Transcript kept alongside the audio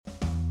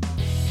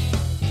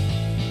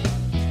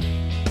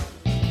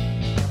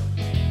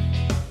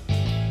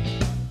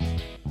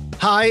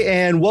Hi,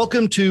 and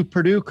welcome to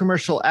Purdue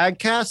Commercial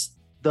AgCast,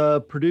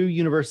 the Purdue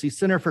University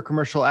Center for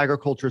Commercial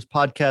Agriculture's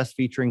podcast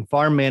featuring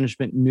farm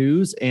management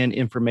news and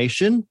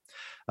information.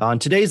 On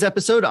today's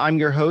episode, I'm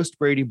your host,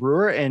 Brady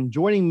Brewer, and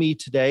joining me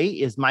today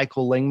is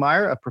Michael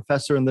Langmeyer, a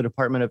professor in the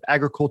Department of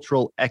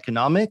Agricultural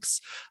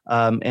Economics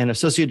and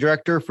associate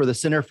director for the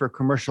Center for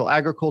Commercial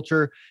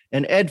Agriculture,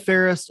 and Ed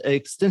Ferris, an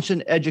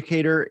extension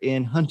educator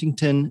in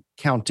Huntington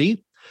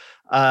County.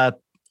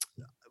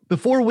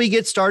 Before we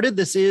get started,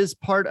 this is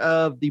part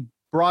of the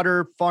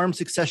broader farm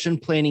succession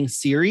planning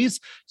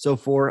series. So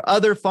for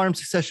other farm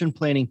succession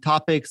planning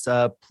topics,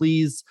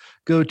 please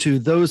go to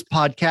those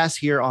podcasts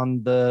here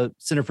on the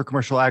Center for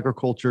Commercial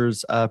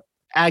Agriculture's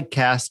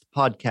AgCast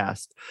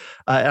podcast.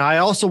 And I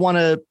also want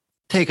to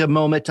take a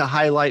moment to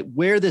highlight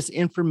where this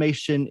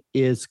information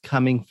is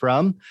coming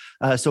from.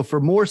 So for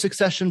more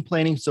succession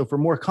planning, so for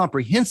more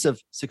comprehensive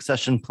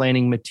succession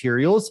planning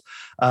materials,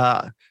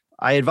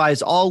 I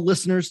advise all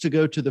listeners to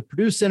go to the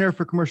Purdue Center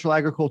for Commercial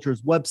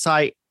Agriculture's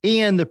website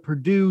and the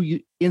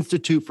Purdue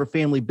Institute for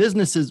Family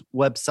Businesses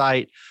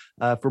website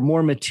for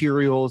more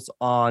materials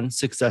on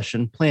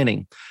succession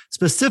planning.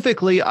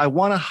 Specifically, I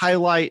want to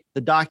highlight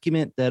the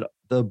document that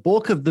the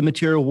bulk of the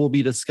material we'll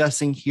be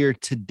discussing here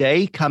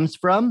today comes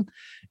from,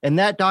 and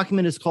that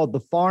document is called The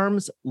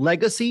Farm's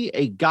Legacy,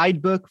 a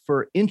Guidebook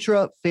for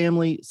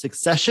Intra-Family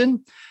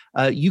Succession.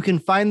 You can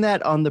find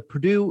that on the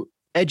Purdue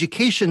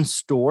Education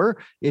Store.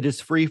 It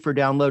is free for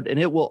download, and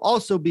it will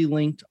also be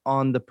linked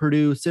on the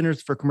Purdue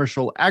Centers for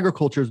Commercial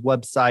Agriculture's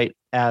website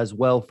as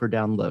well for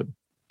download.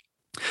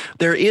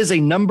 There is a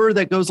number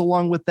that goes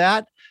along with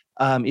that.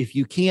 If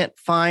you can't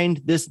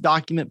find this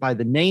document by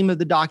the name of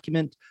the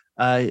document,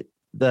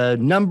 the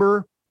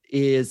number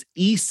is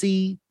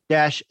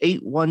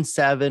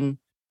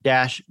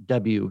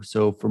EC-817-W.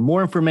 So for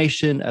more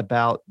information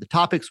about the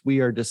topics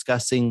we are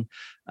discussing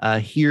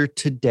here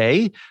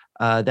today,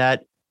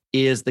 that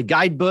is the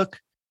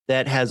guidebook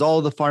that has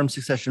all the farm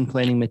succession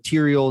planning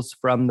materials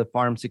from the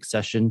farm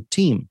succession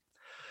team.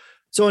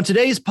 So in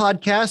today's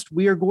podcast,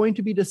 we are going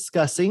to be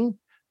discussing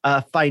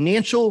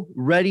financial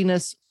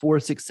readiness for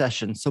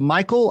succession. So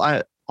Michael,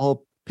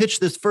 I'll pitch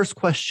this first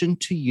question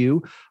to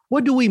you.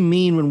 What do we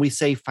mean when we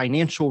say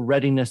financial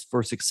readiness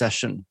for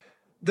succession?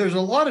 There's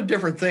a lot of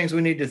different things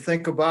we need to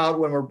think about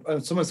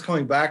when someone's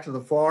coming back to the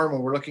farm,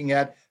 when we're looking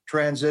at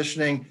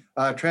transitioning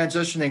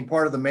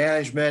part of the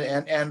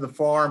management and the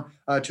farm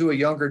to a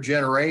younger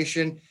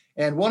generation.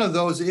 And one of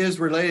those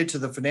is related to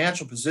the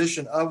financial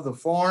position of the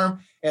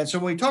farm. And so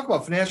when we talk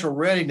about financial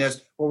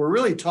readiness, what we're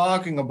really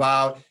talking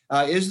about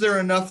is there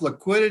enough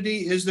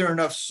liquidity? Is there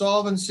enough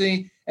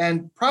solvency?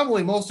 And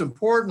probably most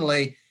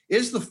importantly,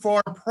 is the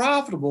farm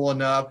profitable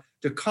enough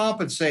to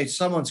compensate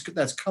someone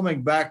that's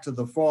coming back to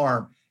the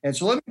farm? And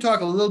so let me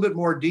talk a little bit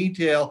more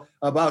detail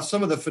about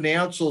some of the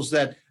financials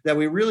that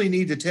we really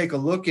need to take a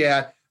look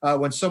at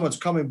when someone's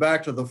coming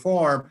back to the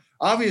farm.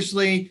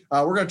 Obviously,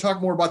 we're going to talk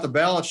more about the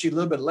balance sheet a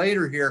little bit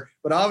later here,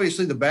 but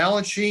obviously the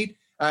balance sheet,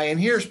 and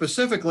here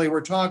specifically,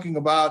 we're talking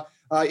about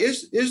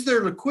is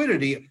there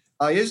liquidity?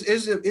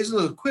 Is the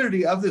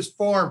liquidity of this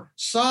farm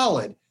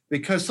solid?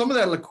 Because some of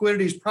that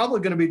liquidity is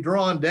probably going to be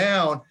drawn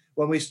down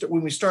when we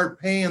start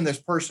paying this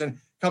person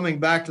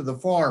coming back to the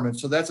farm. And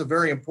so that's a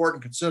very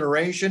important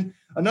consideration.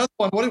 Another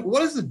one,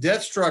 what is the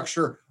debt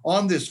structure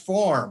on this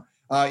farm?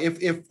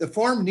 If the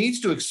farm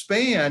needs to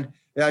expand,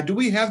 do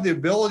we have the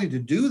ability to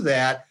do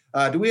that?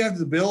 Do we have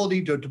the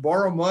ability to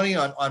borrow money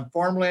on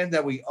farmland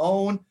that we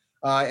own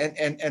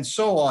and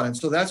so on? And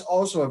so that's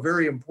also a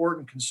very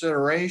important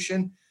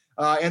consideration.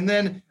 And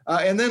then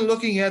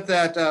looking at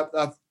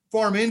that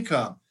farm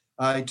income.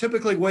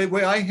 Typically, the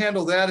way I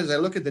handle that is I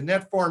look at the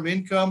net farm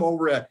income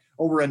over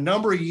a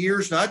number of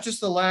years, not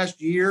just the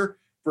last year.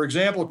 For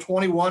example,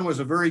 21 was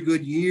a very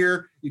good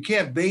year. You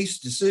can't base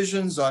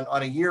decisions on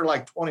a year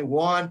like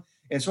 21.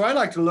 And so I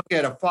like to look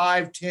at a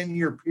 5-10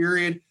 year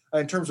period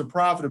in terms of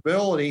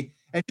profitability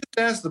and just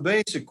ask the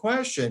basic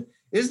question,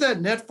 is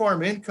that net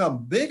farm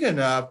income big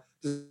enough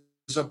to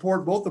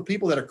support both the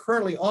people that are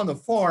currently on the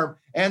farm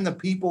and the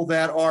people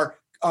that are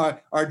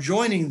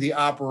joining the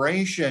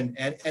operation?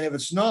 And if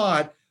it's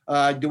not,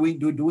 do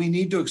we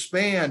need to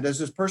expand? Does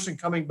this person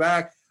coming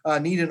back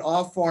need an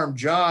off-farm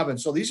job?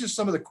 And so these are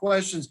some of the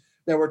questions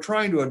that we're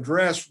trying to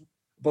address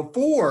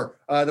before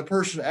the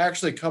person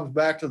actually comes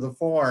back to the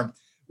farm.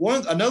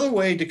 Another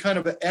way to kind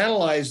of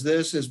analyze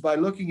this is by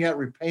looking at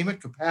repayment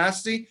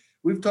capacity.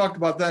 We've talked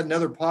about that in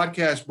other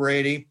podcasts,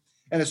 Brady.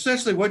 And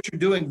essentially what you're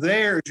doing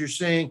there is you're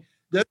saying,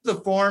 does the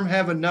farm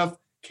have enough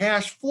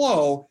cash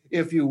flow,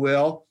 if you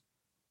will,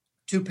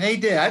 to pay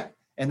debt?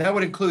 And that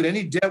would include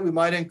any debt we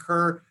might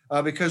incur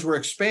because we're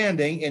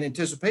expanding in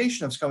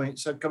anticipation of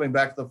coming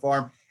back to the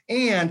farm,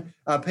 and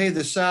pay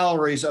the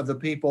salaries of the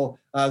people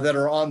that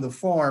are on the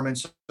farm.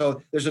 And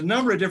so there's a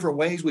number of different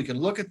ways we can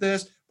look at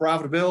this: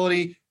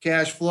 profitability,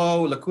 cash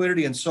flow,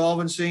 liquidity, and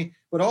solvency.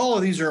 But all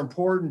of these are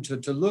important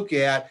to look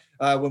at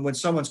when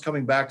someone's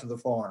coming back to the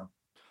farm.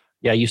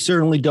 Yeah, you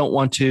certainly don't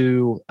want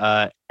to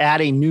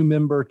add a new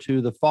member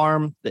to the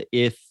farm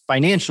if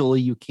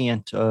financially you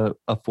can't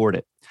afford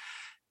it.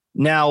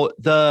 Now,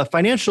 the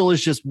financial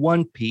is just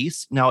one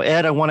piece. Now,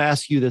 Ed, I want to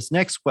ask you this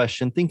next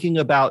question, thinking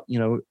about,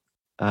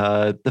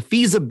 the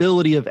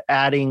feasibility of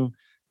adding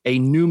a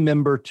new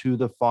member to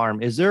the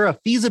farm. Is there a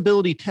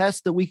feasibility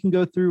test that we can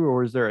go through,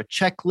 or is there a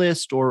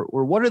checklist, or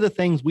what are the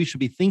things we should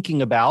be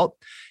thinking about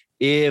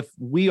if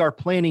we are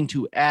planning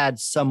to add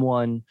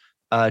someone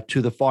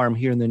to the farm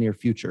here in the near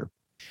future?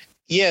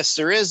 Yes,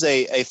 there is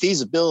a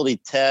feasibility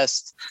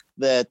test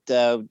that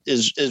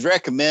is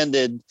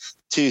recommended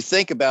to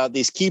think about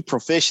these key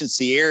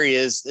proficiency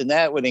areas, and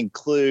that would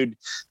include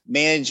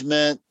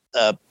management,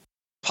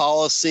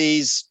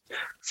 policies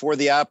for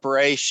the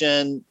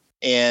operation,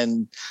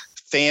 and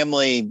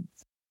family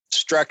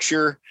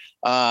structure,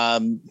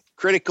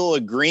 critical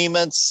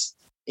agreements,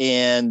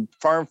 and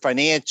farm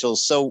financials.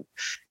 So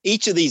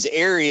each of these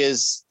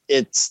areas,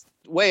 it's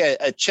the way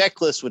a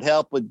checklist would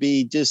help would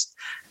be just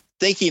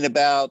thinking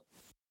about,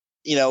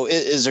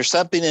 is there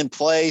something in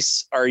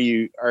place?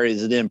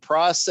 Is it in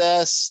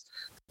process?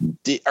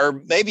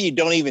 Or maybe you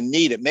don't even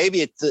need it.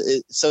 Maybe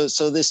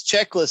so this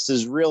checklist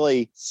is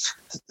really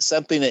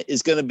something that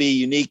is going to be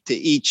unique to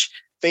each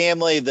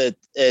family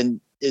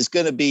and is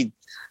going to be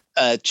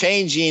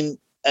changing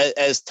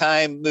as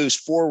time moves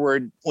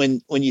forward.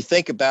 When you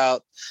think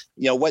about,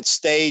 what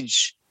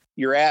stage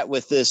you're at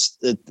with this,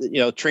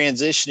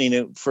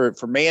 transitioning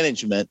for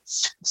management.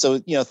 So,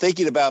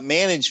 thinking about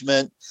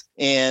management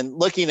and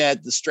looking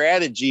at the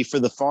strategy for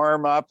the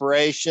farm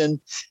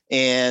operation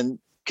and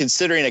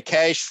considering a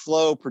cash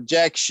flow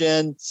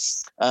projection,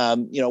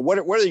 what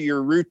are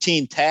your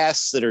routine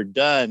tasks that are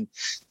done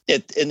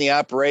in the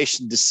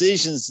operation,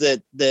 decisions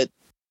that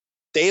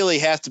daily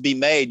have to be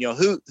made.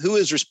 Who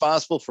is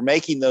responsible for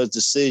making those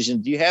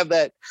decisions? Do you have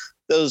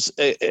those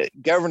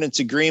governance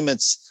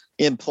agreements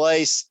in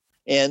place?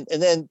 And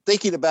then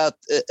thinking about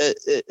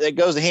it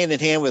goes hand in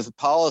hand with the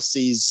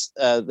policies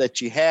that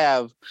you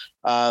have.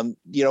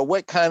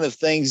 What kind of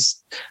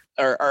things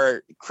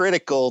are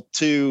critical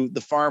to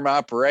the farm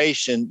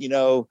operation?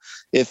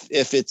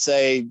 If it's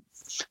a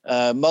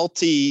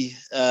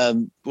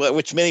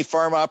which many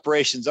farm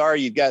operations are,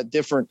 you've got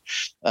different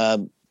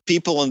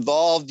people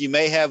involved. You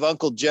may have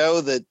Uncle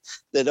Joe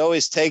that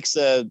always takes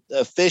a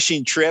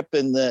fishing trip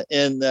in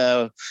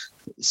the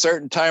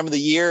certain time of the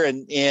year,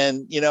 and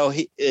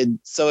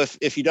so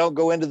if you don't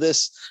go into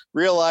this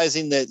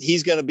realizing that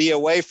he's going to be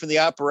away from the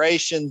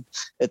operation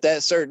at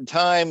that certain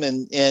time,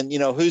 and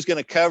who's going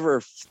to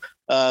cover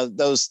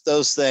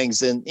those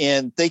things,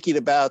 and thinking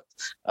about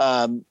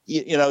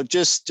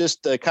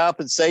just the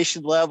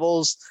compensation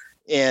levels,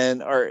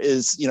 and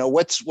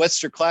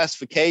what's their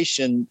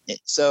classification.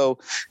 So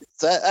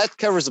that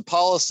covers the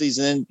policies,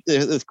 and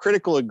the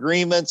critical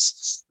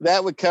agreements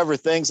that would cover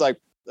things like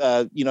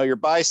your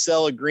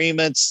buy-sell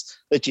agreements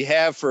that you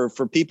have for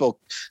people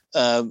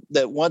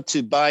that want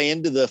to buy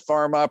into the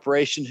farm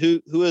operation,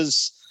 who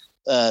is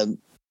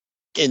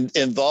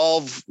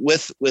involved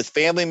with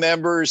family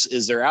members.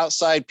 Is there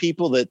outside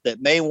people that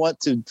may want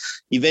to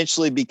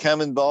eventually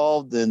become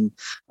involved? And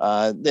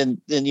then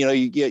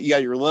you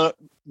got your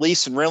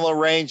lease and rental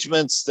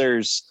arrangements.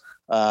 There's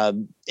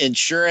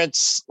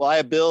insurance,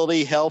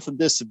 liability, health and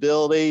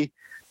disability,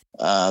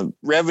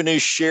 revenue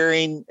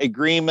sharing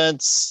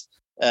agreements,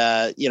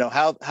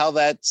 how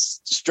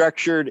that's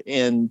structured.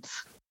 And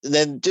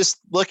then just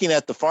looking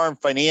at the farm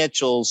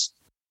financials,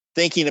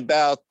 thinking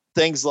about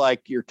things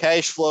like your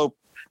cash flow,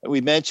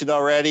 we mentioned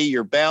already,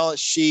 your balance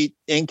sheet,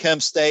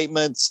 income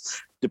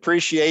statements,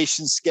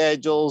 depreciation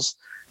schedules,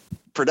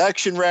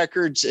 production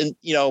records, and,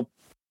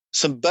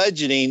 some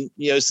budgeting.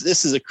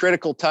 This is a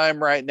critical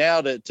time right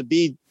now to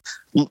be,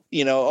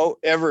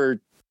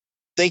 ever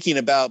thinking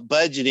about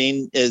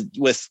budgeting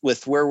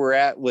with where we're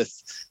at with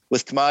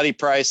commodity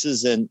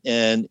prices and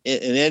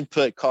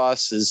input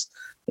costs is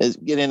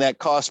getting that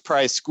cost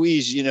price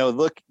squeeze,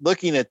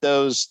 looking at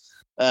those.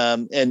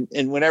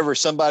 And whenever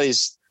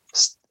somebody's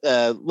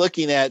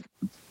looking at,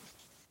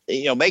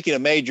 making a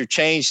major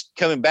change,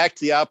 coming back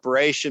to the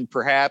operation,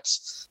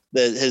 perhaps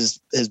that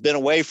has been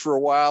away for a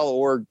while,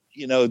 or,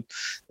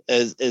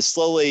 is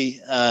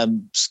slowly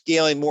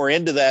scaling more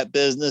into that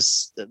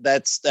business,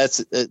 that's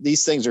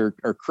these things are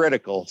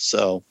critical.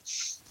 So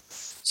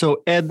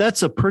Ed,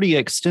 that's a pretty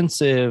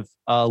extensive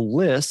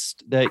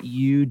list that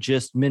you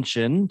just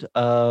mentioned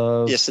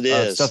of yes, it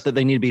is. Stuff that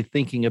they need to be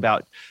thinking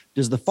about.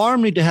 Does the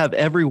farm need to have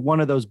every one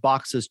of those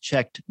boxes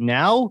checked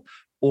now?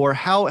 Or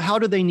how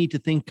do they need to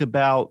think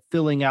about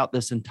filling out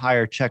this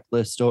entire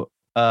checklist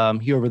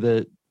here over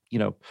the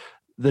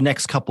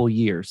next couple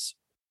years?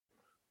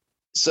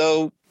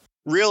 So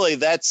really,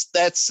 that's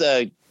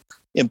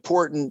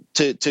important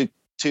to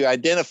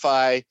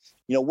identify.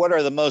 What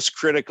are the most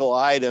critical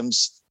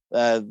items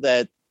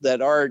that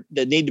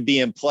need to be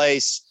in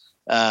place,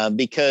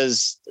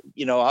 because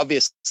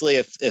obviously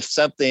if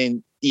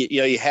something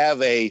you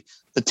have a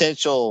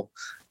potential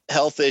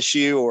health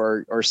issue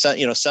or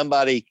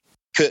somebody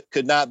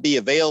could not be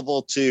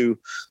available to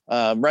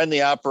run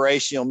the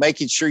operation,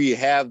 making sure you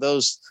have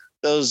those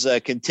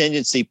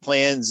contingency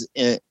plans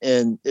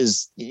and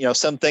is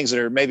some things that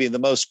are maybe the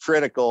most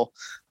critical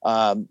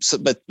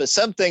But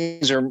some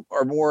things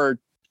are more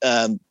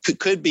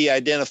could be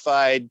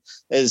identified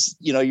as,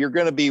 you're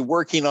going to be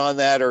working on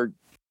that, or,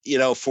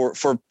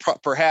 for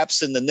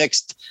perhaps in the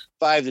next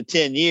 5 to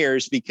 10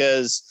 years,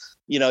 because,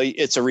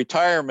 it's a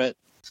retirement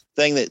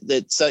thing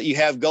that so you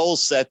have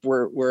goals set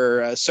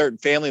where a certain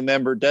family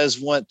member does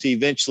want to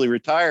eventually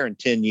retire in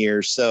 10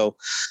 years. So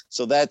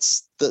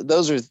that's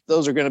those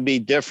are going to be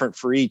different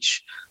for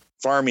each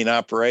farming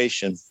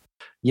operation.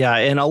 Yeah.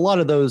 And a lot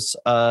of those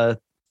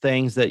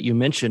things that you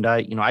mentioned,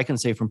 I can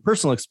say from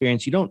personal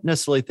experience, you don't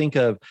necessarily think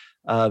of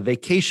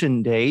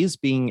vacation days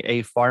being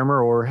a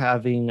farmer, or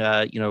having,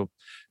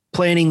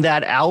 planning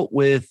that out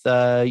with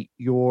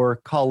your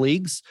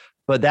colleagues.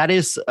 But that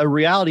is a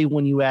reality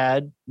when you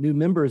add new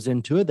members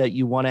into it, that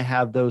you want to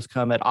have those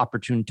come at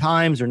opportune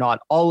times, or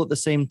not all at the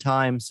same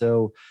time.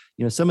 So,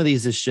 some of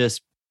these is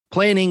just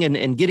planning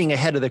and getting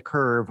ahead of the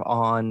curve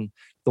on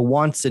the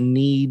wants and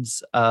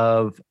needs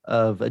of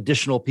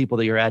additional people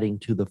that you're adding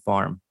to the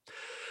farm.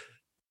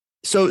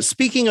 So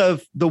speaking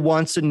of the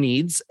wants and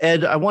needs,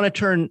 Ed, I want to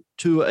turn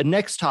to a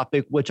next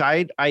topic, which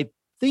I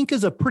think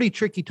is a pretty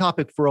tricky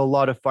topic for a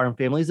lot of farm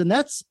families, and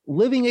that's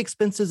living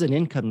expenses and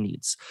income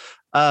needs.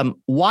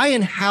 Why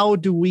and how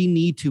do we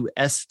need to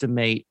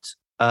estimate,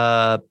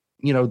 our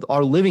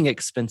living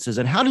expenses,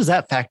 and how does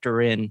that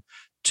factor in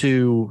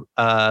to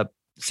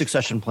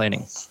succession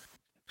planning?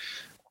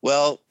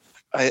 Well,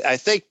 I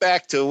think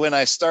back to when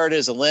I started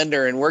as a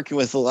lender and working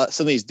with some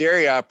of these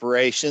dairy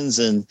operations,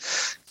 and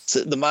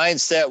the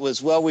mindset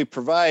was, well, we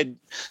provide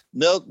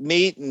milk,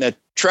 meat, and a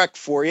truck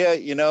for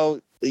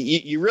you.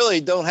 You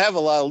really don't have a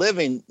lot of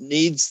living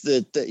needs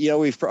that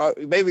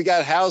we've maybe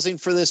got housing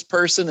for this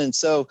person. And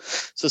so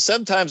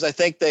sometimes I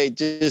think they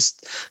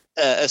just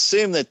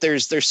assume that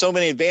there's so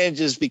many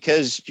advantages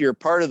because you're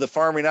part of the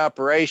farming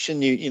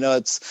operation.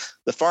 It's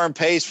the farm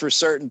pays for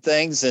certain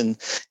things. And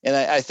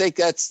I think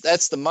that's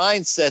the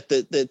mindset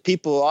that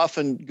people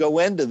often go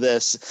into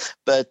this.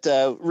 But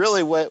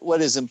really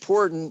what is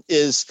important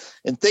is,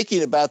 in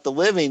thinking about the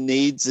living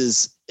needs,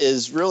 is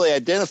really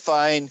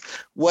identifying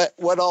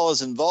what all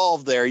is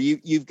involved there.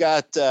 You've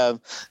got,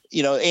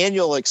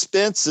 annual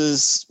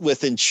expenses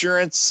with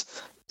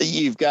insurance.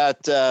 You've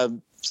got,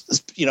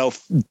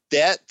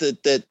 debt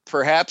that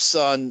perhaps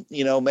on,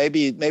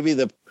 maybe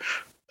the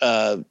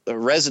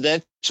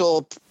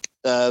residential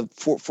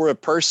for a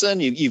person.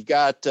 You've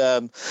got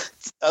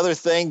other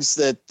things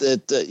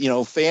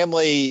that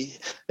family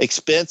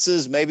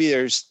expenses. Maybe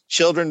there's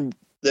children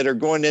that are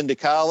going into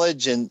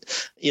college, and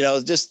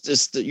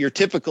just your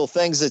typical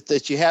things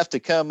that you have to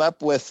come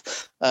up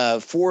with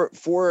for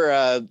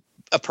a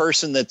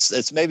person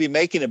that's maybe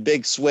making a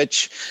big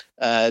switch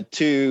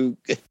to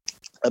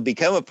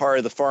become a part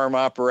of the farm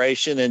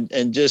operation,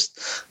 and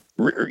just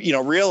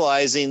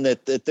realizing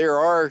that there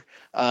are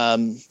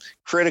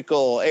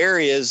critical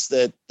areas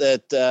that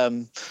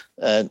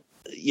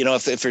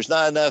if there's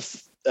not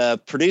enough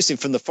producing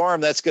from the farm,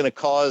 that's going to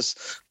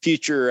cause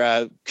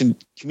future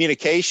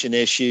communication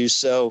issues.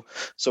 So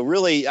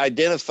really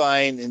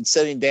identifying and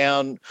setting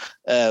down,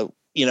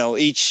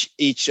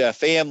 each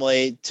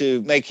family,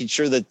 to making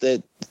sure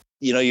that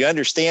you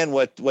understand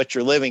what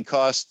your living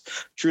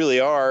costs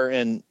truly are.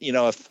 And,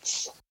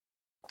 if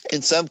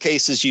in some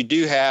cases you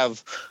do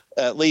have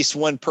at least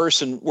one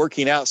person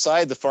working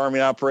outside the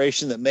farming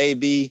operation that may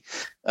be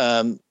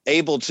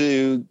able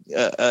to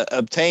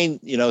obtain,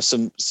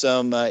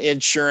 some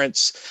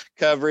insurance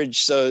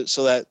coverage, so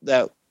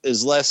that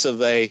is less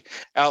of a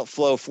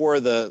outflow for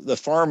the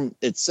farm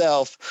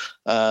itself.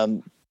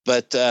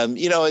 But and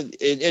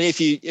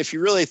if you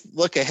really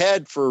look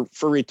ahead for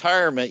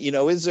retirement,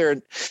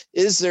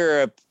 is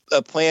there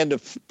a plan to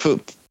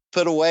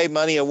put away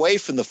money away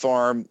from the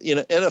farm in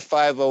a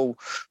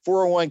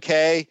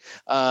 401k,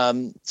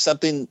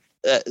 something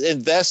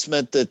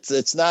investment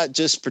that's not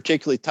just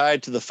particularly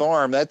tied to the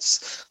farm.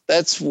 That's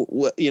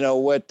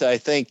what I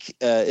think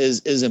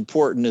is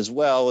important as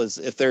well, as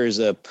if there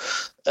is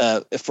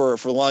for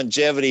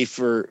longevity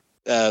for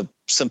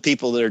some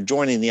people that are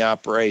joining the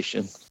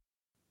operation.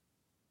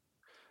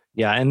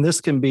 Yeah, and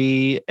this can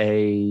be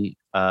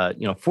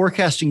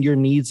forecasting your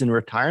needs in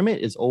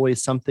retirement is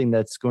always something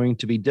that's going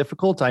to be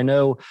difficult. I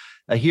know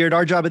here at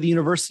our job at the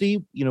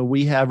university,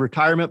 we have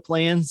retirement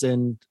plans,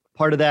 and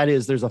part of that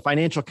is there's a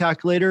financial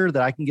calculator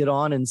that I can get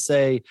on and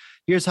say,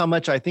 here's how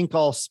much I think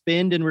I'll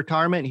spend in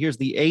retirement. Here's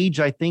the age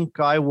I think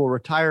I will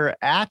retire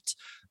at.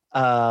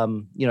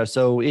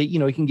 So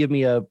it can give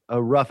me a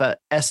rough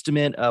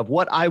estimate of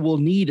what I will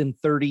need in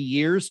 30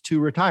 years to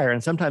retire.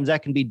 And sometimes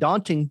that can be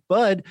daunting,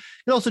 but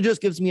it also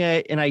just gives me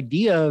an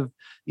idea of,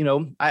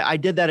 I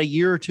did that a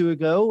year or two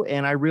ago,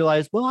 and I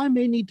realized, well, I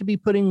may need to be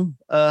putting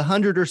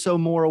 100 or so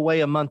more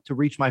away a month to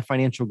reach my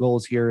financial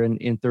goals here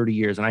in 30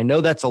 years. And I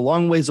know that's a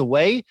long ways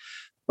away,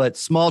 but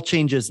small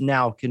changes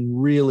now can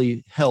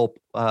really help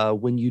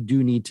when you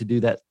do need to do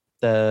that,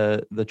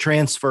 the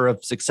transfer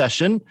of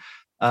succession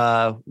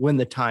when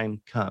the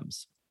time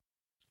comes.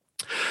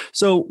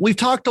 So we've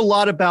talked a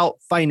lot about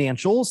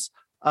financials.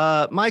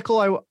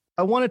 Michael,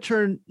 I want to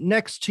turn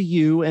next to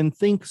you and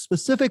think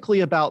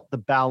specifically about the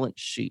balance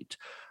sheet.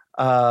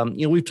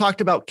 We've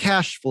talked about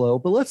cash flow,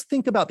 but let's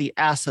think about the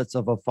assets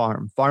of a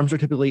farm. Farms are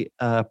typically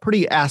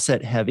pretty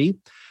asset heavy.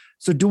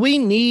 So do we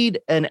need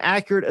an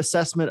accurate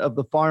assessment of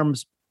the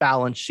farm's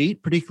balance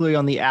sheet, particularly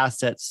on the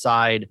asset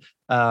side,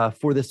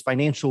 for this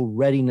financial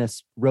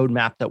readiness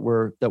roadmap that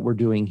we're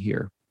doing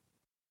here?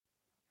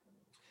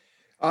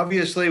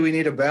 Obviously, we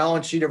need a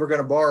balance sheet if we're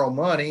going to borrow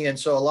money. And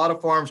so a lot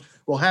of farms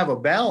will have a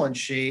balance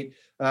sheet,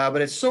 but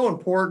it's so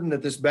important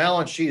that this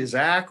balance sheet is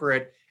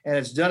accurate and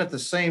it's done at the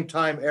same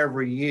time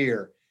every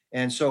year.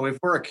 And so if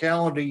we're a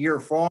calendar year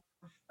farm,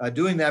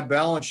 doing that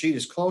balance sheet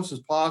as close as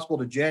possible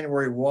to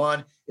January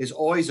 1 is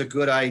always a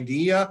good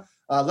idea.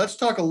 Let's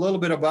talk a little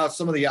bit about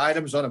some of the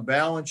items on a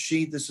balance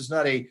sheet. This is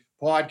not a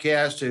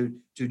podcast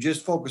to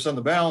just focus on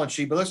the balance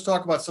sheet, but let's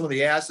talk about some of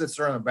the assets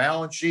that are on the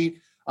balance sheet.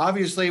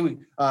 Obviously,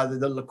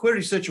 the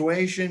liquidity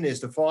situation is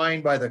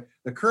defined by the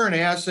current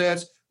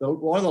assets.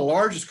 One of the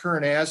largest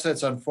current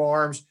assets on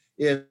farms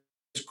is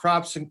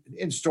crops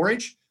in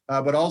storage,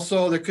 but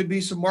also there could be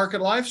some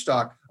market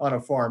livestock on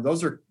a farm.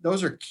 Those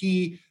are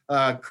key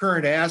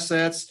current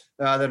assets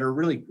that are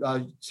really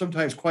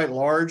sometimes quite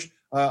large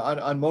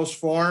on most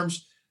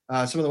farms.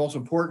 Some of the most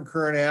important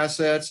current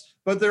assets,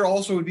 but there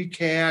also would be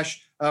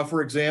cash,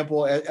 for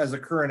example, as a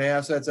current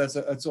asset.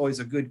 That's always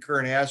a good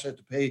current asset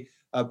to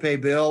pay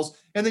bills.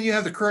 And then you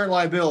have the current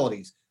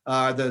liabilities,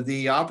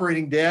 the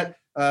operating debt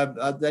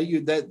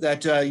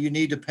that you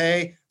need to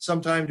pay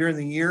sometime during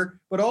the year,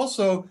 but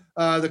also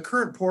the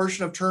current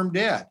portion of term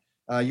debt.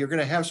 You're going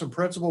to have some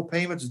principal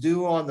payments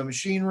due on the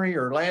machinery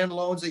or land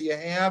loans that you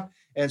have,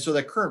 and so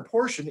that current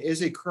portion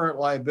is a current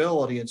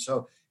liability. And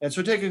so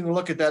taking a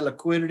look at that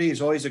liquidity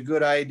is always a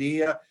good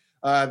idea.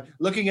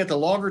 Looking at the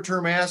longer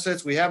term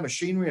assets, we have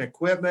machinery and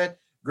equipment,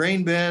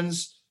 grain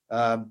bins,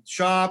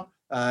 shop,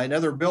 and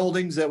other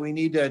buildings that we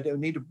need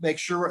to make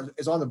sure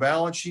is on the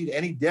balance sheet.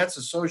 Any debts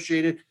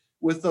associated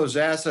with those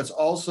assets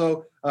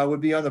also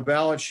would be on the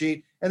balance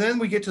sheet. And then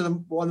we get to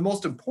one of the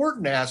most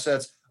important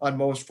assets on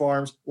most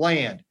farms,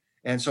 land.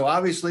 And so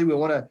obviously we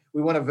want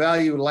to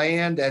value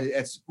land at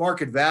its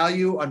market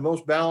value on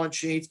most balance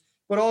sheets,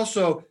 but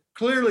also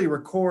clearly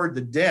record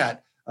the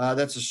debt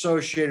that's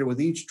associated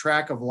with each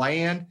tract of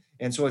land.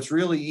 And so it's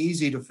really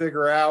easy to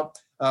figure out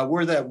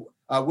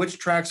which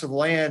tracts of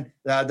land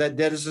that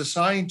debt is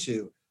assigned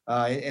to.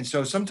 And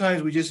so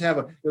sometimes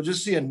you'll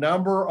just see a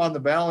number on the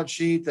balance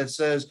sheet that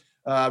says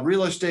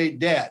real estate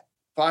debt,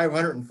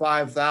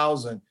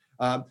 $505,000.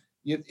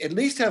 You at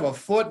least have a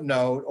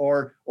footnote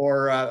or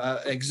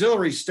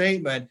auxiliary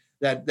statement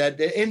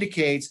that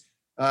indicates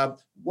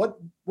what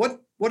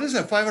does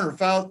that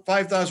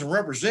 $505,000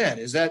 represent?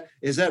 Is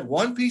that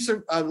one piece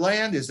of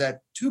land? Is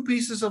that two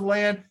pieces of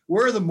land?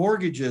 Where are the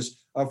mortgages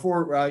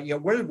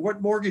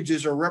what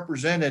mortgages are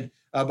represented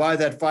by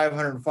that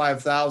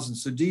 $505,000?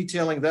 So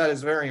detailing that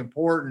is very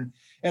important.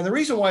 And the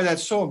reason why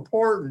that's so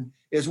important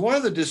is one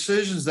of the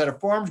decisions that a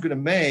farm's going to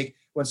make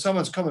when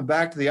someone's coming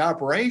back to the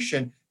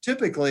operation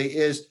typically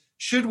is,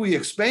 should we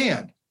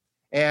expand?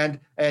 And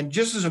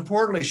just as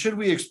importantly, should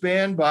we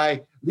expand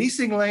by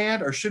leasing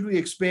land or should we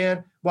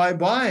expand by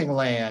buying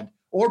land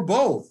or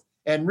both?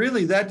 And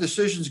really that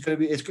decision is going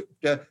to be,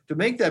 to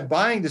make that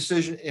buying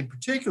decision in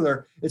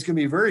particular, it's going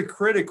to be very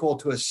critical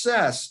to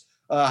assess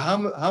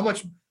how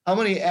much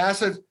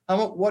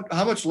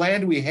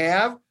land do we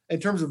have in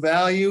terms of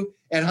value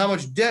and how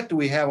much debt do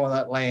we have on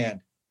that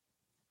land.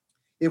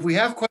 If we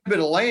have quite a bit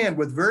of land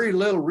with very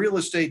little real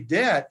estate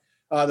debt,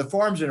 the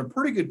farm's in a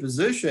pretty good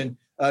position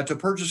to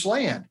purchase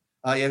land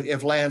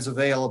if land's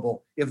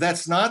available. If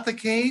that's not the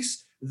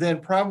case,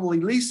 then probably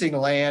leasing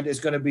land is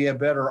going to be a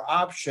better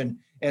option.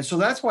 And so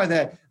that's why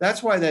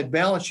that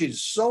balance sheet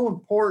is so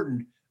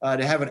important,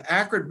 to have an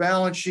accurate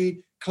balance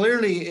sheet,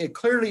 clearly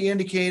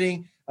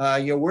indicating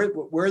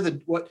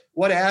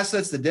what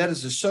assets the debt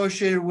is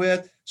associated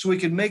with, so we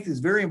can make these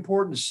very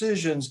important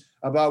decisions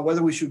about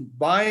whether we should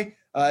buy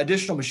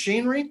additional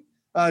machinery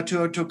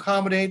to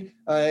accommodate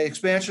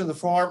expansion of the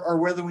farm, or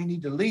whether we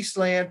need to lease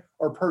land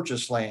or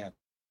purchase land.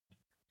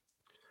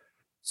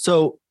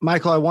 So,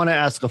 Michael, I want to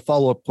ask a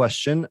follow-up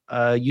question.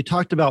 You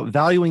talked about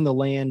valuing the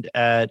land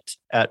at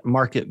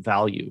market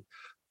value.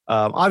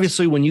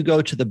 Obviously, when you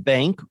go to the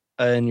bank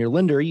and your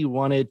lender, you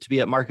want it to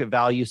be at market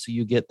value, so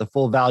you get the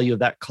full value of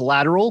that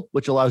collateral,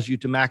 which allows you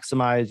to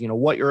maximize,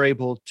 what you're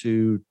able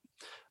to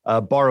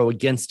borrow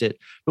against it.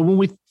 But when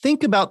we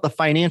think about the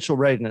financial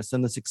readiness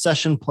and the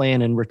succession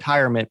plan and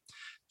retirement,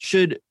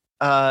 should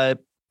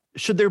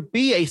there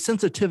be a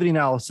sensitivity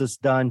analysis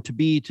done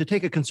to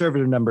take a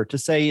conservative number, to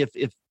say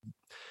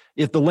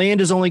if the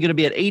land is only going to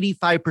be at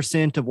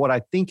 85% of what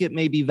I think it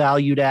may be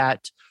valued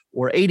at,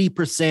 or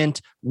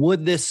 80%,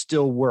 would this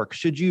still work?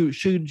 Should you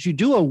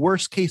do a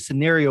worst case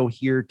scenario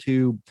here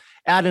to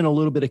add in a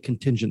little bit of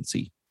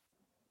contingency?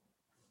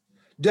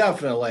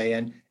 Definitely,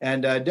 and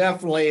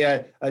definitely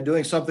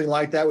doing something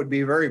like that would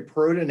be very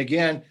prudent.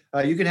 Again,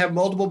 you can have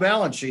multiple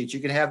balance sheets. You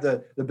can have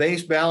the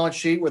base balance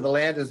sheet where the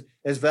land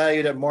is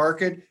valued at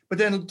market, but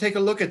then take a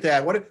look at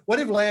that. What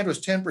if land was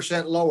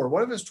 10% lower?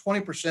 What if it's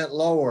 20%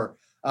 lower?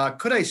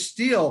 Could I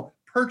still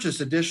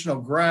purchase additional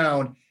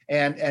ground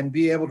and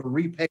be able to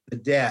repay the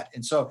debt.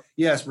 And so,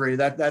 yes, Brady,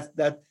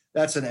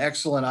 that's an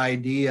excellent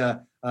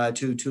idea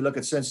to look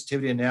at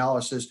sensitivity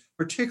analysis,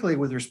 particularly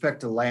with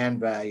respect to land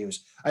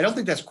values. I don't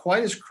think that's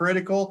quite as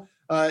critical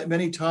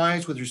many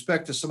times with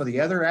respect to some of the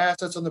other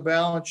assets on the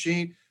balance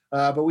sheet.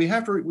 But we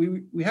have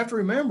to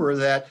remember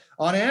that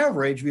on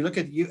average, if you look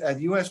at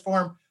U.S.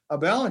 farm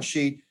balance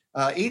sheet,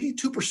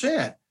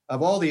 82%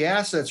 of all the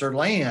assets are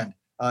land.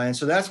 And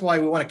so that's why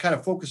we want to kind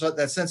of focus on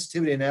that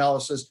sensitivity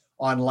analysis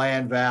on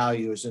land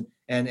values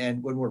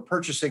and when we're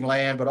purchasing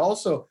land, but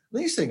also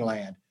leasing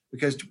land,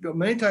 because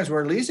many times when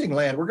we're leasing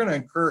land, we're going to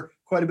incur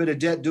quite a bit of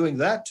debt doing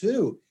that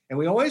too. And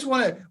we always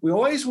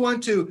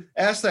want to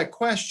ask that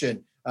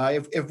question.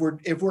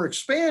 If we're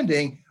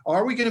expanding,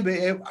 are we going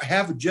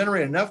to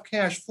generate enough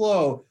cash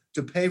flow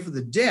to pay for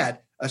the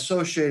debt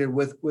associated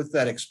with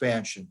that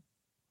expansion?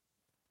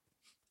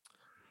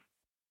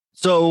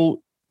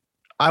 So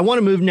I want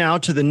to move now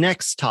to the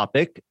next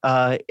topic,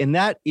 and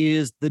that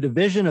is the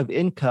division of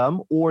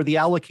income or the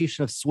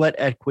allocation of sweat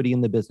equity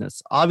in the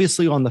business.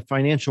 Obviously, on the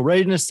financial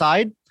readiness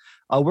side,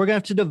 we're going to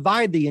have to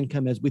divide the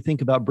income as we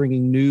think about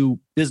bringing new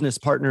business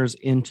partners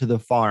into the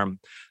farm.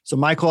 So,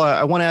 Michael,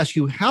 I want to ask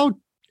you,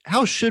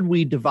 how should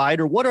we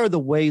divide, or what are the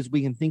ways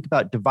we can think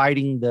about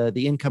dividing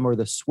the income or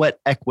the sweat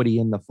equity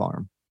in the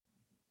farm?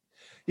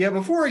 Yeah,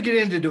 before I get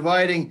into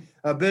dividing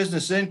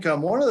business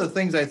income, one of the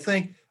things I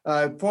think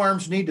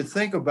farms need to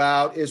think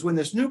about is when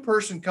this new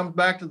person comes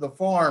back to the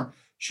farm,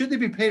 should they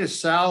be paid a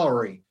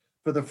salary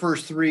for the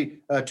first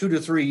 2 to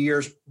 3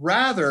 years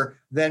rather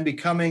than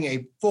becoming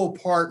a full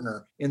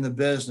partner in the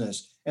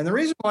business? And the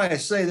reason why I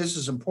say this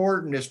is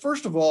important is,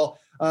 first of all,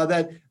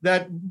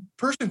 that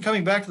person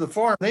coming back to the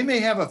farm, they may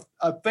have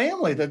a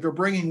family that they're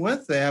bringing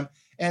with them,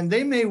 and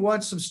they may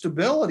want some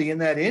stability in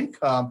that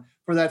income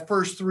for that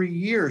first 3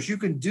 years. You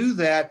can do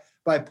that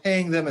by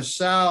paying them a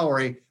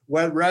salary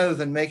rather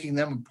than making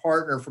them a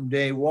partner from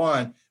day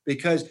one,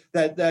 because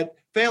that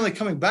family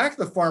coming back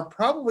to the farm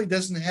probably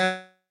doesn't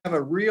have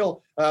a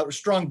real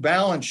strong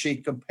balance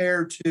sheet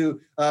compared to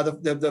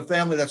the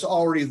family that's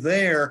already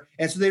there.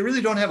 And so they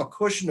really don't have a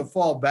cushion to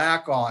fall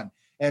back on.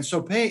 And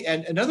so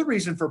and another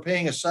reason for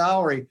paying a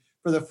salary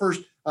for the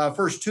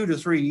first 2 to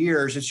 3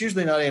 years, it's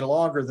usually not any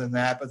longer than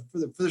that, but for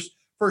the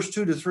first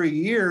 2 to 3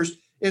 years,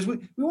 is we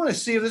want to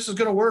see if this is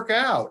going to work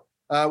out.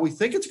 We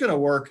think it's going to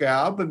work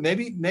out, but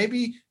maybe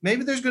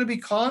there's going to be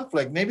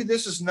conflict. Maybe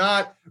this is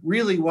not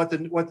really what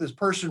this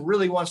person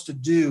really wants to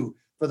do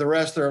for the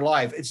rest of their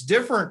life. It's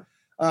different.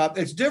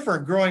 It's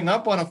different growing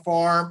up on a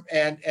farm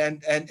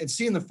and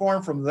seeing the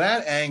farm from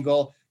that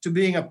angle to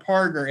being a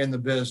partner in the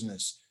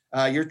business.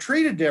 You're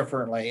treated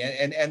differently,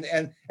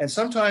 and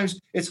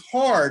sometimes it's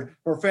hard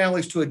for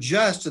families to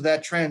adjust to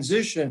that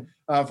transition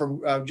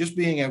from just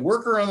being a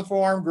worker on the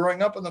farm,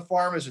 growing up on the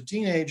farm as a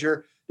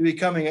teenager, to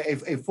becoming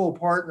a full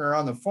partner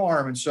on the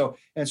farm. And so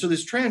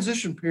this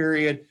transition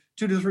period,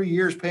 2 to 3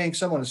 years, paying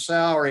someone a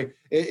salary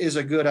is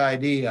a good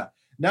idea.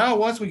 Now,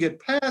 once we get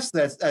past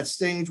that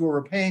stage where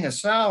we're paying a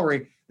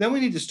salary, then we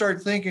need to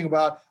start thinking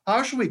about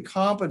how should we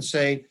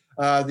compensate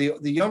the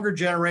younger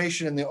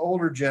generation and the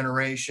older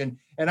generation.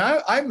 And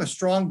I'm a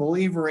strong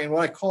believer in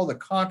what I call the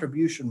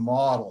contribution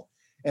model.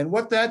 And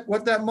what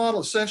that model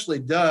essentially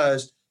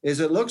does is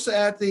it looks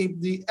at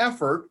the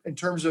effort in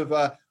terms of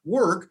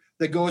work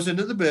that goes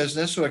into the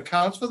business. So it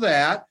counts for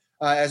that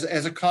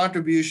as a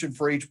contribution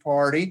for each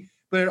party,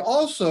 but it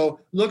also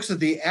looks at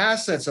the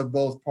assets of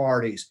both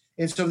parties.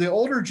 And so the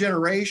older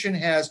generation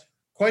has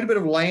quite a bit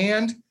of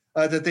land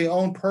that they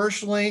own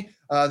personally.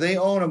 They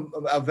own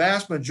a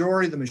vast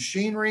majority of the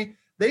machinery.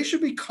 They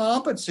should be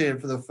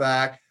compensated for the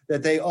fact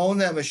that they own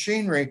that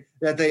machinery,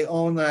 that they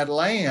own that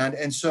land.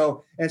 And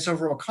so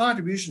from a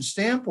contribution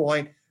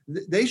standpoint,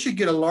 they should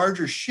get a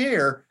larger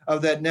share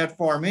of that net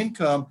farm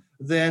income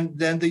than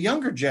the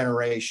younger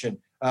generation,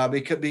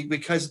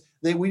 because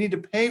we need to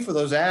pay for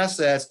those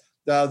assets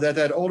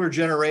that older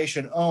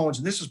generation owns.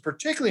 And this is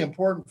particularly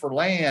important for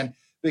land,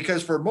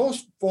 because for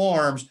most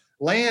farms,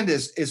 land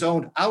is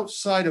owned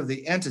outside of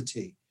the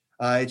entity.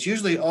 It's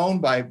usually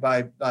owned by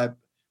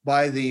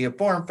the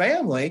farm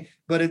family,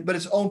 but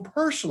it's owned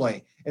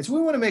personally. And so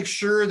we want to make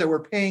sure that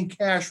we're paying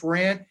cash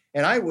rent,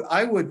 and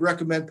I would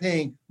recommend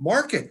paying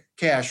market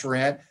cash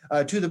rent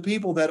to the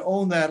people that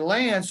own that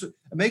land. So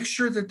make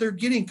sure that they're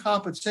getting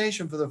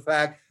compensation for the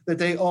fact that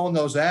they own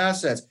those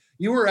assets.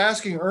 You were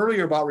asking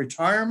earlier about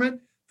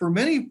retirement. For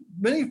many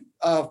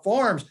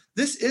farms,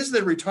 this is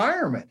the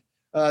retirement.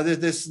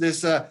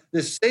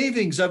 This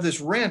savings of this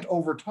rent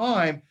over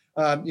time,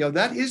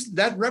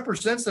 that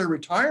represents their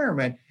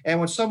retirement. And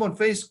when someone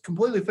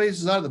completely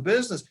phases out of the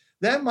business,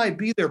 that might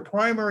be their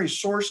primary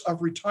source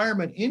of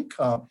retirement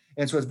income.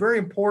 And so it's very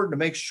important to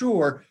make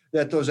sure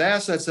that those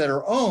assets that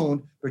are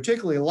owned,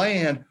 particularly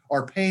land,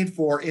 are paid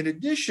for in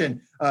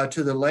addition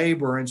to the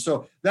labor. And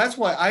so that's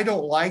why I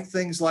don't like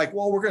things like,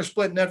 well, we're going to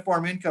split net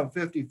farm income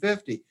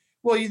 50-50.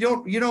 Well, you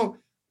don't.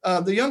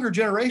 The younger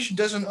generation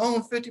doesn't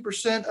own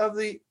 50% of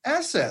the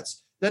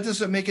assets. That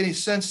doesn't make any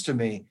sense to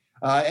me.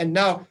 And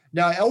now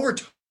over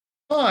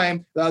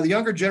time, the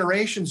younger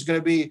generation is going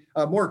to be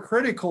more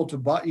critical to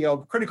buy,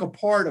 critical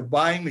part of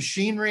buying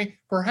machinery,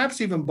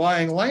 perhaps even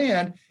buying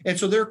land. And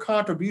so their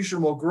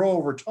contribution will grow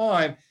over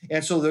time.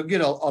 And so they'll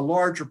get a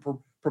larger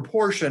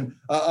proportion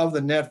of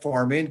the net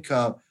farm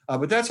income.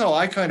 But that's how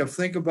I kind of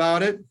think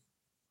about it.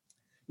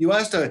 You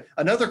asked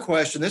another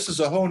question. This is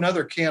a whole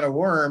nother can of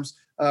worms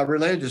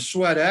related to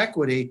sweat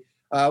equity.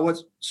 What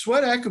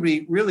sweat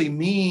equity really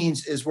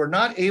means is we're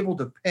not able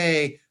to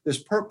pay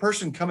this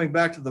person coming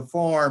back to the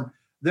farm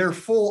their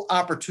full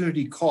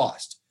opportunity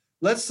cost.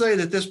 Let's say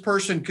that this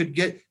person could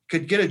get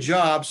a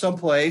job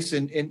someplace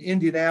in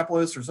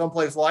Indianapolis or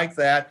someplace like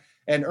that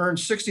and earn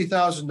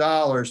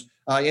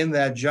 $60,000 in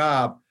that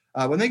job.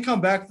 When they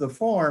come back to the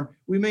farm,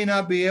 we may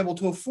not be able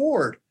to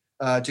afford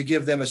to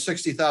give them a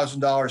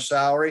 $60,000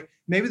 salary.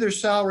 Maybe their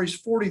salary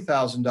is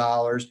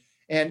 $40,000.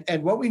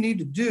 And what we need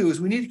to do is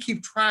we need to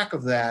keep track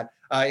of that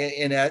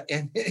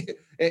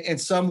in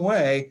some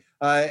way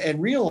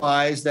and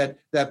realize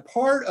that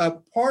part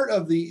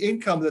of the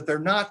income that they're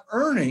not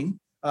earning,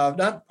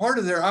 not part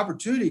of their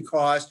opportunity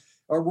cost,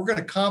 or we're going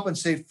to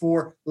compensate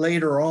for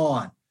later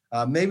on.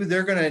 Maybe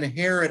they're going to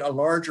inherit a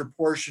larger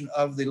portion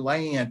of the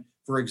land,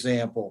 for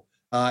example.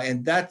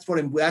 And that's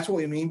what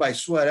we mean by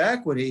sweat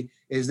equity,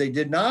 is they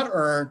did not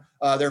earn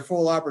their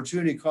full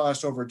opportunity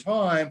cost over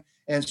time.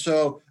 And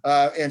so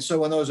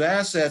when those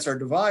assets are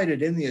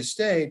divided in the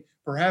estate,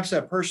 perhaps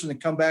that person that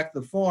come back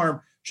to the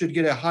farm should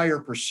get a higher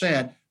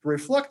percent to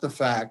reflect the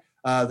fact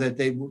that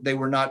they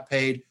were not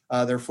paid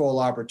their full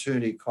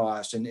opportunity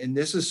cost. And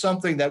this is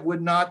something that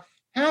would not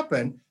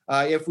happen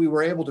if we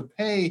were able to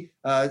pay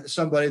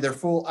somebody their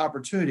full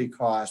opportunity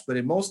cost. But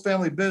in most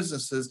family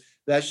businesses,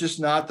 that's just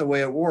not the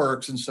way it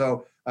works. And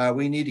so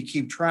we need to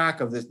keep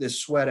track of this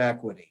sweat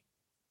equity.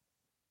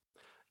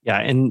 Yeah,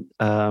 and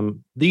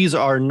these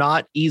are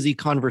not easy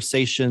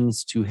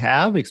conversations to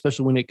have,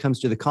 especially when it comes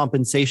to the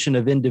compensation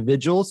of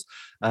individuals.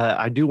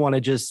 I do want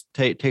to just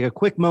take a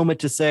quick moment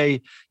to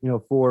say,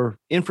 for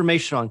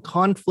information on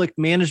conflict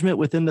management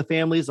within the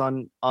families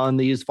on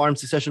these farm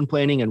succession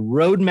planning and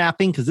road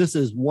mapping, because this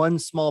is one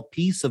small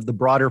piece of the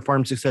broader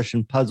farm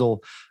succession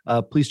puzzle,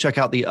 please check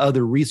out the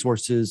other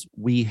resources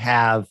we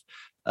have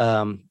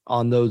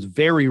on those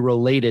very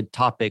related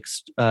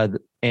topics,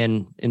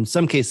 and in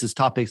some cases,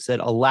 topics that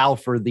allow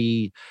for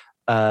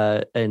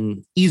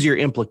an easier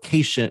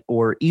implication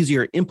or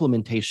easier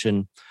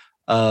implementation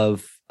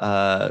of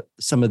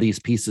some of these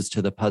pieces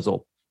to the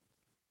puzzle.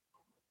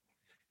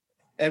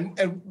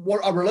 And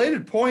what a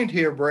related point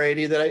here,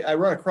 Brady, that I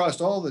run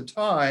across all the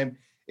time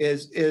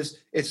is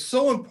it's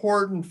so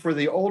important for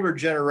the older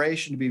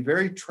generation to be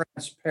very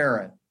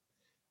transparent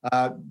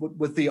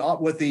with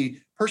the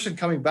person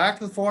coming back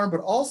to the farm,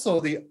 but also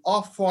the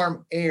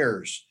off-farm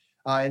heirs,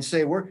 and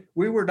say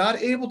we were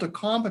not able to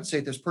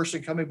compensate this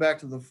person coming back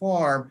to the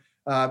farm.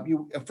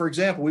 For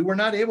example, we were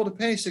not able to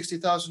pay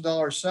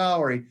 $60,000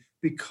 salary.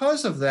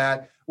 Because of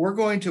that, we're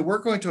going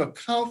to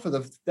account for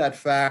that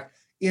fact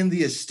in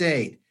the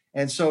estate.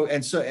 And so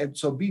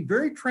be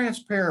very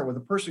transparent with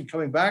the person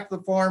coming back to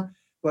the farm,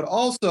 but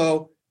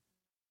also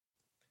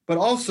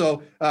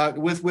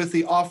with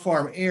the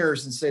off-farm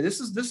heirs, and say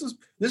this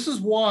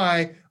is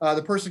why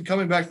the person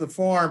coming back to the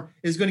farm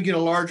is going to get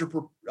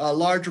a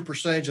larger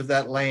percentage of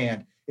that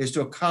land, is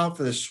to account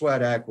for the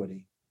sweat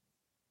equity.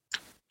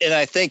 And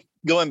I think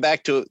going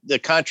back to the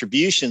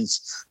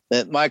contributions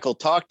that Michael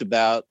talked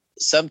about,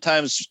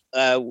 sometimes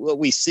what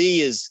we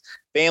see is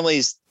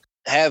families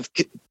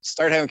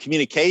start having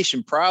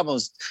communication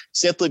problems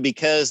simply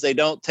because they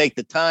don't take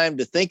the time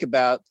to think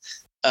about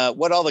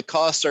what all the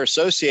costs are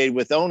associated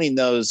with owning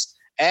those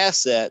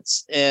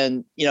assets.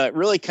 And, it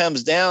really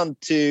comes down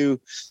to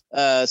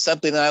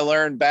something that I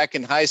learned back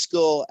in high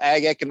school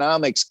ag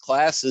economics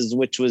classes,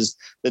 which was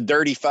the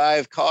dirty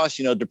five costs,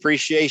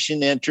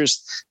 depreciation,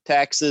 interest,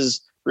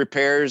 taxes,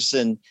 repairs,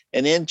 and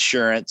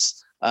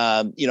insurance.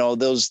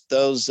 Those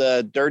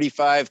dirty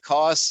five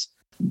costs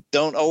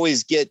don't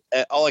always get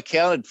all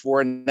accounted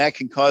for, and that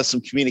can cause some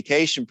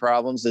communication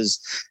problems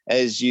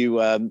as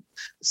you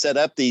set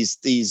up these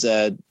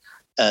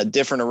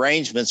different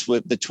arrangements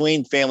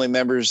between family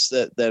members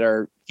that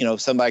are,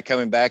 somebody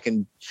coming back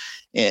and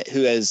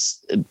who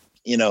has,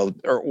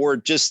 or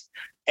just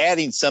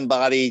adding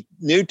somebody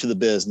new to the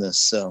business.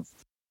 So,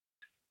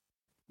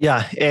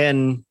 yeah.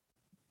 And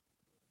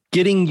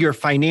getting your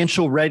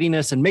financial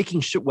readiness and making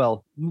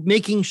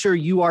sure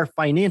you are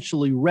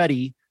financially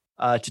ready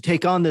to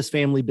take on this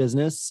family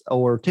business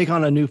or take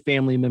on a new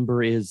family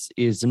member is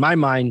in my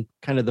mind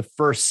kind of the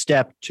first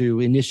step to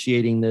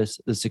initiating the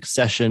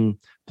succession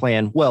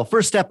plan. Well,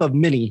 first step of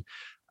many,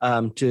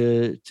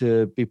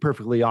 to be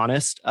perfectly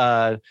honest,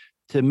 to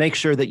make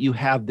sure that you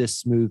have this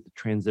smooth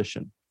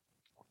transition.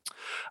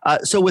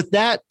 So with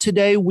that,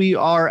 today we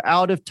are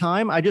out of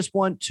time. I just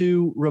want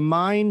to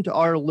remind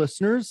our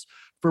listeners,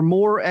 for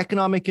more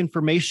economic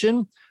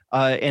information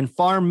and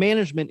farm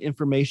management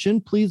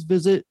information, please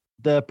visit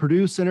the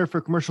Purdue Center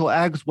for Commercial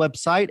Ag's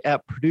website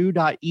at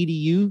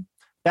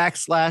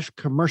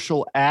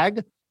purdue.edu/commercial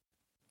ag,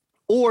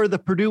 or the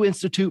Purdue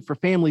Institute for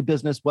Family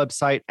Business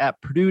website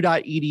at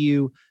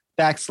purdue.edu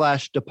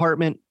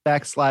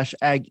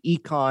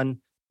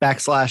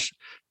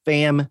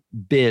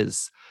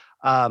department/ag-econ/FAMBiz.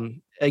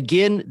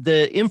 Again,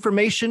 the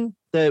information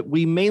that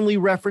we mainly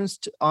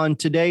referenced on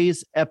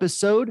today's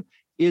episode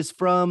is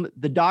from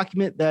the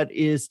document that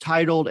is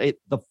titled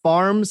The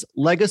Farm's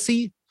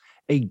Legacy,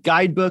 a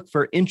guidebook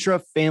for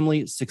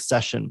intra-family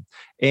succession.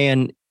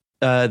 And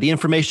the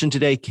information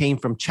today came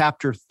from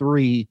Chapter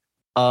 3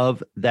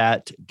 of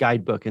that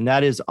guidebook, and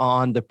that is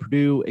on the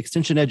Purdue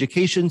Extension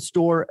Education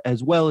store,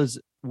 as well as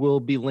will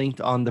be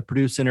linked on the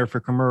Purdue Center for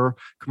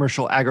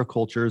Commercial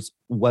Agriculture's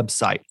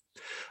website.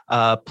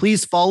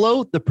 Please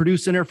follow the Purdue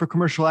Center for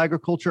Commercial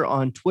Agriculture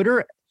on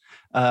Twitter.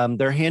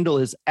 Their handle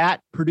is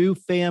at PU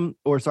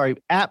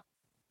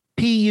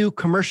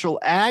Commercial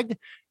Ag,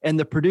 and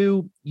the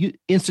Purdue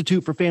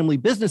Institute for Family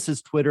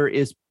Businesses Twitter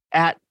is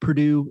at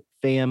Purdue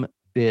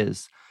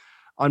FamBiz.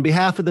 On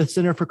behalf of the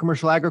Center for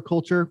Commercial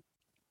Agriculture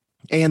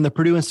and the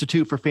Purdue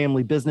Institute for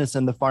Family Business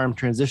and the Farm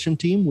Transition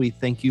Team, we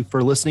thank you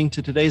for listening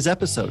to today's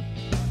episode.